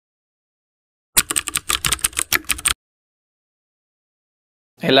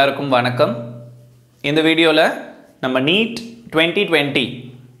எல்லாருக்கும் வணக்கம். இந்த வீடியோல நம்ம NEET 2020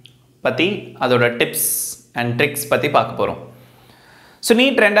 பத்தி அதோட டிப்ஸ் அண்ட் ட்ரிக்ஸ் பத்தி பார்க்க போறோம். ஸோ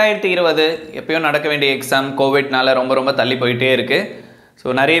NEET 2020 எப்பயும் நடக்க வேண்டிய எக்ஸாம் கோவிட்னால ரொம்ப தள்ளி போயிட்டே இருக்கு.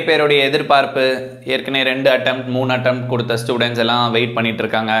 ஸோ நிறைய பேருடைய எதிர்பார்ப்பு ஏற்கனவே 2 அட்டெம்ப்ட் 3 அட்டெம்ப்ட் கொடுத்த ஸ்டூடெண்ட்ஸ் எல்லாம் வெயிட் பண்ணிட்டு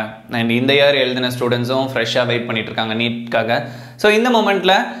இருக்காங்க. அண்ட் இந்த இயர் எழுதின ஸ்டூடெண்ட்ஸும் ஃப்ரெஷ்ஷாக வெயிட் பண்ணிட்டு இருக்காங்க நீட்காக. ஸோ இந்த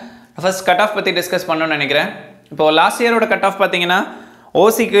மொமெண்ட்டில் ஃபர்ஸ்ட் கட் ஆஃப் பற்றி டிஸ்கஸ் பண்ணணும்னு நினைக்கிறேன். இப்போது லாஸ்ட் இயரோட கட் ஆஃப் பார்த்தீங்கன்னா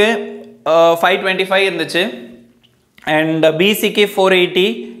ஓசிக்கு 525 இருந்துச்சு, அண்ட் பிசிக்கு 480,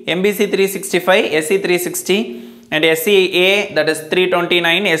 MBC 365, SC 360, and SCA that is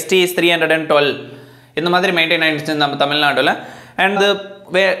 329, ST is 312. இந்த மாதிரி மெயின்டைன் ஆகிடுச்சு நம்ம தமிழ்நாட்டில். அண்ட்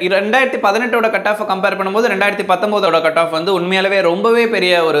 2018ஓட கட் ஆஃபை கம்பேர் பண்ணும்போது 2019ஓட கட் ஆஃப் வந்து உண்மையாகவே ரொம்பவே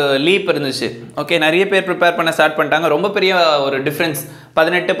பெரிய ஒரு லீப் இருந்துச்சு. ஓகே, நிறைய பேர் ப்ரிப்பேர் பண்ண ஸ்டார்ட் பண்ணிட்டாங்க. ரொம்ப பெரிய ஒரு டிஃப்ரென்ஸ்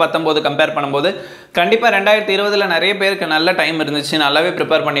 18-19 கம்பேர் பண்ணும்போது. கண்டிப்பாக 2020 நிறைய பேருக்கு நல்ல டைம் இருந்துச்சு, நல்லாவே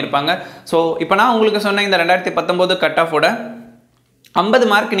ப்ரிப்பேர் பண்ணியிருப்பாங்க. ஸோ இப்போ நான் உங்களுக்கு சொன்ன இந்த 2019 கட் ஆஃபோட 50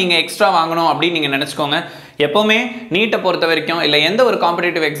 மார்க் நீங்கள் எக்ஸ்ட்ரா வாங்கணும் அப்படின்னு நீங்கள் நினச்சிக்கோங்க. எப்போவுமே நீட்டை பொறுத்த வரைக்கும் இல்லை எந்த ஒரு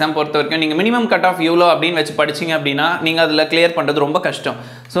காம்படிட்டிவ் எக்ஸாம் பொறுத்த வரைக்கும் நீங்கள் மினிமம் கட் ஆஃப் இவ்வளோ அப்படின்னு வச்சு படிச்சிங்க அப்படின்னா நீங்கள் அதில் கிளியர் பண்ணுறது ரொம்ப கஷ்டம்.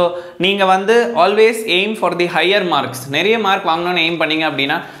 ஸோ நீங்கள் வந்து always aim for the higher marks. நிறைய மார்க் வாங்கணும்னு எய்ம் பண்ணிங்க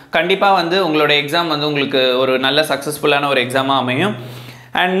அப்படின்னா கண்டிப்பாக வந்து உங்களோட எக்ஸாம் வந்து உங்களுக்கு ஒரு நல்ல சக்ஸஸ்ஃபுல்லான ஒரு எக்ஸாமாக அமையும்.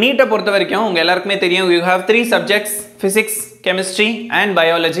 அண்ட் நீட்டை பொறுத்த வரைக்கும் உங்கள் எல்லாருக்குமே தெரியும், you have 3 subjects, physics, chemistry and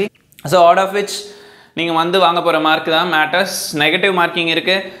biology. So out of which நீங்கள் வந்து வாங்க போகிற மார்க் தான் மேட்டர்ஸ். நெகட்டிவ் மார்க்கிங்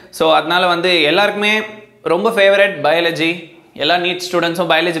இருக்குது. ஸோ அதனால் வந்து எல்லாருக்குமே ரொம்ப ஃபேவரட் பயாலஜி. எல்லா நீட் ஸ்டூடெண்ட்ஸும்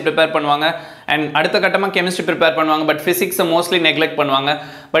பயாலஜி ப்ரிப்பேர் பண்ணுவாங்க. அண்ட் அடுத்த கட்டமாக கெமிஸ்ட்ரி ப்ரிப்பேர் பண்ணுவாங்க. பட் ஃபிசிக்ஸை மோஸ்ட்லி நெக்லெக்ட் பண்ணுவாங்க.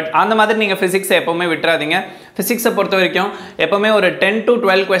 பட் அந்த மாதிரி நீங்கள் ஃபிசிக்ஸை எப்போவுமே விட்டுறாதீங்க. ஃபிசிக்ஸை பொறுத்த வரைக்கும் எப்போவுமே ஒரு 10 to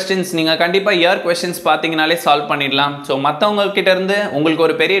 12 கொஸ்டின்ஸ் நீங்கள் கண்டிப்பாக இயர் கொஸ்டின்ஸ் பார்த்தீங்கனாலே சால்வ் பண்ணிடலாம். ஸோ மற்றவங்கக்கிட்ட இருந்து உங்களுக்கு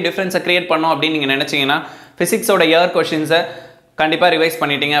ஒரு பெரிய டிஃப்ரென்ஸை க்ரியேட் பண்ணோம் அப்படின்னு நீங்கள் நினச்சிங்கன்னா ஃபிசிக்ஸோட இயர் கொஸ்டின்ஸை கண்டிப்பாக ரிவைஸ்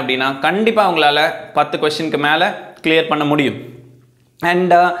பண்ணிட்டீங்க அப்படின்னா கண்டிப்பாக உங்களால் 10 கொஸ்டினுக்கு மேலே கிளியர் பண்ண முடியும்.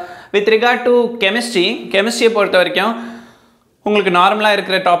 அண்ட் வித் ரிகார்ட் டு கெமிஸ்ட்ரியை பொறுத்த வரைக்கும் உங்களுக்கு நார்மலாக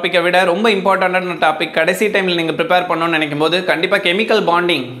இருக்கிற டாப்பிக்கை விட ரொம்ப இம்பார்ட்டண்ட்டான டாபிக். கடைசி டைமில் நீங்கள் ப்ரிப்பேர் பண்ணணும்னு நினைக்கும் போது கண்டிப்பாக கெமிக்கல்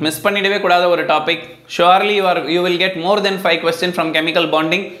பாண்டிங் மிஸ் பண்ணிடவே கூடாத ஒரு topic. Surely you will get more then 5 question from chemical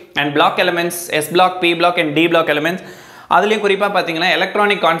bonding and black elements, S block, B black and D black elements. அதுலேயும் குறிப்பாக பார்த்தீங்கன்னா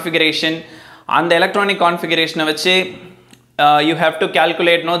எலக்ட்ரானிக் கான்ஃபிகரேஷன், அந்த எலக்ட்ரானிக் கான்ஃபிகரேஷனை வச்சு you have to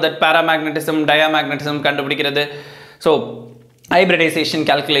calculate that paramagnetism, diamagnetism கண்டுபிடிக்கிறது. So hybridization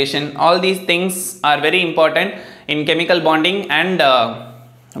calculation, all these things are very important in chemical bonding and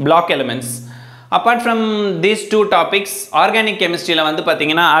block elements. Apart from these 2 topics, organic chemistry la வந்து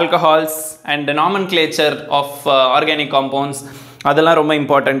பாத்தீங்கன்னா alcohols and nomenclature of organic compounds அதெல்லாம் ரொம்ப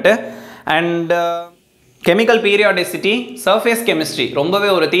important. And chemical periodicity, surface chemistry ரொம்பவே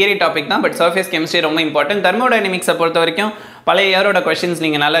ஒரு theory topic தான். But surface chemistry ரொம்ப important. தெர்மோடைனமிக்ஸை பொறுத்த வரைக்கும் பழைய இயரோட கொஸ்டின்ஸ்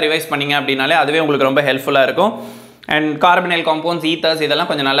நீங்கள் நல்லா ரிவைஸ் பண்ணிங்க அப்படின்னாலே அதுவே உங்களுக்கு ரொம்ப ஹெல்ப்ஃபுல்லாக இருக்கும். அண்ட் கார்பனைல் காம்பவுண்ட்ஸ், ஈத்தர்ஸ் இதெல்லாம்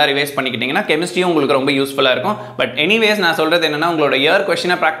கொஞ்சம் நல்லா ரிவைஸ் பண்ணிக்கிட்டிங்கன்னா கெமிஸ்ட்ரியும் உங்களுக்கு ரொம்ப யூஸ்ஃபுல்லாக இருக்கும். பட் எனிவேஸ் நான் சொல்கிறது என்னென்னா, உங்களோட இயர்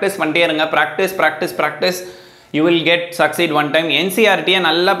கொஸ்டினை ப்ராக்டிஸ் பண்ணிட்டே இருங்க. Practice you will get succeed one time. என்சிஆர்டியை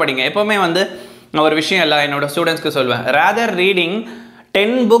நல்லா படிங்க. எப்போவுமே வந்து நான் ஒரு விஷயம் இல்லை என்னோட ஸ்டூடெண்ட்ஸ்க்கு சொல்வேன், rather reading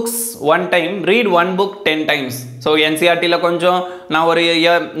 10 books one time, read 1 book 10 times. So என்சிஆர்டியில் கொஞ்சம் நான் ஒரு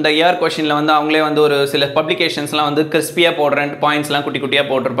இந்த இயர் கொஷினில் வந்து அவங்களே வந்து ஒரு சில பப்ளிகேஷன்ஸ்லாம் வந்து கிறிஸ்பியாக போடுறேன், பாயிண்ட்ஸ்லாம் குட்டியாக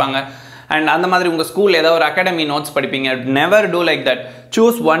போட்டிருப்பாங்க. அண்ட் அந்த மாதிரி உங்கள் ஸ்கூல் ஏதாவது ஒரு அகாடமி நோட்ஸ் படிப்பீங்க. Never two like that.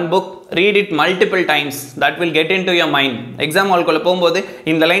 Choose 1 book, read it multiple times. That will get into your mind. Exam ஹால்குள்ளே போகும்போது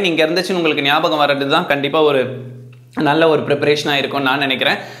இந்த லைன் இங்கே இருந்துச்சுன்னு உங்களுக்கு ஞாபகம் வர்றது தான் கண்டிப்பாக ஒரு நல்ல ஒரு ப்ரிப்பரேஷனாக இருக்கும்னு நான்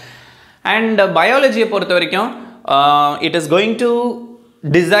நினைக்கிறேன். அண்ட் பயாலஜியை பொறுத்த வரைக்கும் it is going to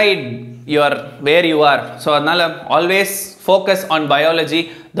decide where you are. So adnala always focus on biology.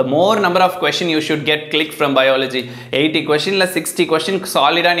 The more number of question you should get click from biology. 80 question la 60 question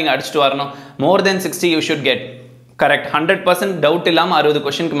solid ah neenga adichittu varanum. More than 60 you should get correct. 100% doubt illama 60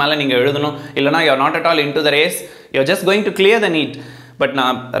 question ku mela neenga eludunum. Illana you are not at all into the race. You are just going to clear the NEET. But na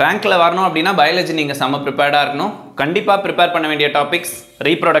rank la varanum appadina biology neenga sama prepared ah irukanum. Kandipa prepare panna vendiya topics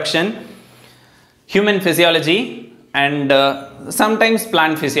reproduction, human physiology and sometimes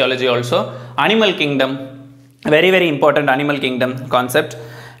plant physiology also, animal kingdom, very important animal kingdom concept,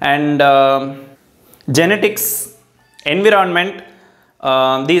 and genetics, environment.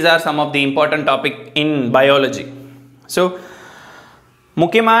 These are some of the important topic in biology. So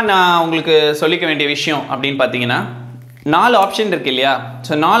முக்கியமாக நான் உங்களுக்கு சொல்லிக்க வேண்டிய விஷயம் அப்படின்னு பார்த்தீங்கன்னா 4 option இருக்கு இல்லையா.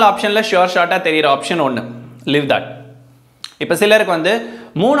 ஸோ 4 ஆப்ஷனில் ஷார்ட்டாக தெரிகிற ஆப்ஷன் 1, live that. இப்போ சிலருக்கு வந்து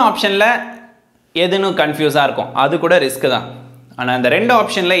 3 ஆப்ஷனில் எதுன்னு கன்ஃபியூஸாக இருக்கும், அது கூட ரிஸ்க்கு தான். ஆனால் இந்த 2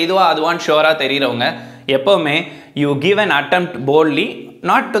 ஆப்ஷனில் இதுவா அதுவான்னு ஷுவராக தெரிகிறவங்க எப்போவுமே you give an attempt boldly,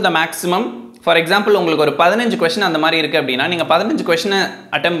 not to the maximum, for example உங்களுக்கு ஒரு 15 கொஸ்டின் அந்த மாதிரி இருக்குது அப்படின்னா நீங்கள் 15 கொஸ்டினை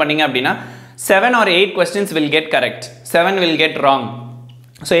அட்டெம்ப்ட் பண்ணீங்க அப்படின்னா 7 or 8 questions will get correct, 7 will get wrong.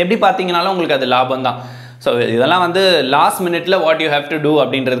 So எப்படி பார்த்தீங்கனாலும் உங்களுக்கு அது லாபம் தான். ஸோ இதெல்லாம் வந்து லாஸ்ட் மினிட்ல what you have to two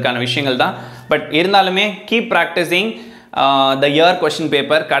அப்படின்றதுக்கான விஷயங்கள் தான். பட் இருந்தாலுமே keep practising the year question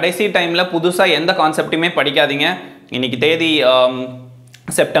paper. கடைசி டைமில் புதுசாக எந்த கான்செப்ட்டுமே படிக்காதீங்க. இன்னைக்கு தேதி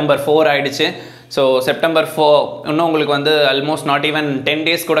செப்டம்பர் 4 ஆயிடுச்சு. ஸோ செப்டம்பர் 4 இன்னும் உங்களுக்கு வந்து ஆல்மோஸ்ட் நாட் ஈவன் 10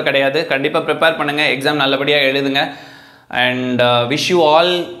 days கூட கிடையாது. கண்டிப்பாக ப்ரிப்பேர் பண்ணுங்கள், எக்ஸாம் நல்லபடியாக எழுதுங்க. And wish you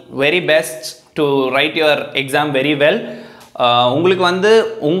all very best to right your exam very well. உங்களுக்கு வந்து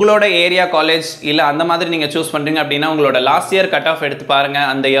உங்களோட ஏரியா காலேஜ் இல்லை அந்த மாதிரி நீங்கள் சூஸ் பண்ணுறீங்க அப்படின்னா உங்களோட லாஸ்ட் இயர் கட் ஆஃப் எடுத்து பாருங்கள்,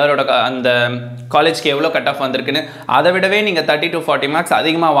 அந்த இயரோட அந்த காலேஜ்க்கு எவ்வளோ கட் ஆஃப் வந்திருக்குன்னு. அதை விடவே நீங்கள் 30 to 40 marks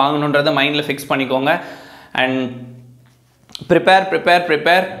அதிகமாக வாங்கணுன்றதை மைண்டில் ஃபிக்ஸ் பண்ணிக்கோங்க. And prepare,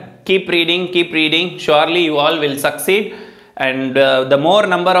 keep reading, surely you all will succeed. And the more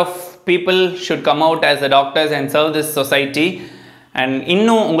number of people should come out as the doctors and serve this society. And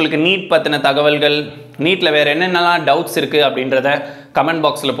இன்னும் உங்களுக்கு NEET பற்றின தகவல்கள், நீட்டில் வேறு என்னென்னலாம் டவுட்ஸ் இருக்குது அப்படின்றத கமெண்ட்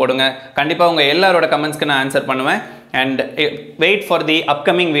பாக்ஸில் போடுங்க. கண்டிப்பாக உங்கள் எல்லாரோட கமெண்ட்ஸ்க்கு நான் ஆன்சர் பண்ணுவேன். And wait for the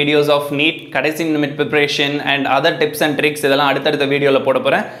upcoming videos of NEET, கடைசி நிமிட் preparation and other tips and tricks இதெல்லாம் அடுத்தடுத்த வீடியோவில் போட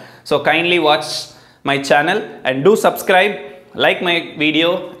போகிறேன். So kindly watch my channel and do subscribe, like my video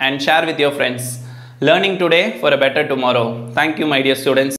and share with your friends. Learning today for a better tomorrow. Thank you my dear students.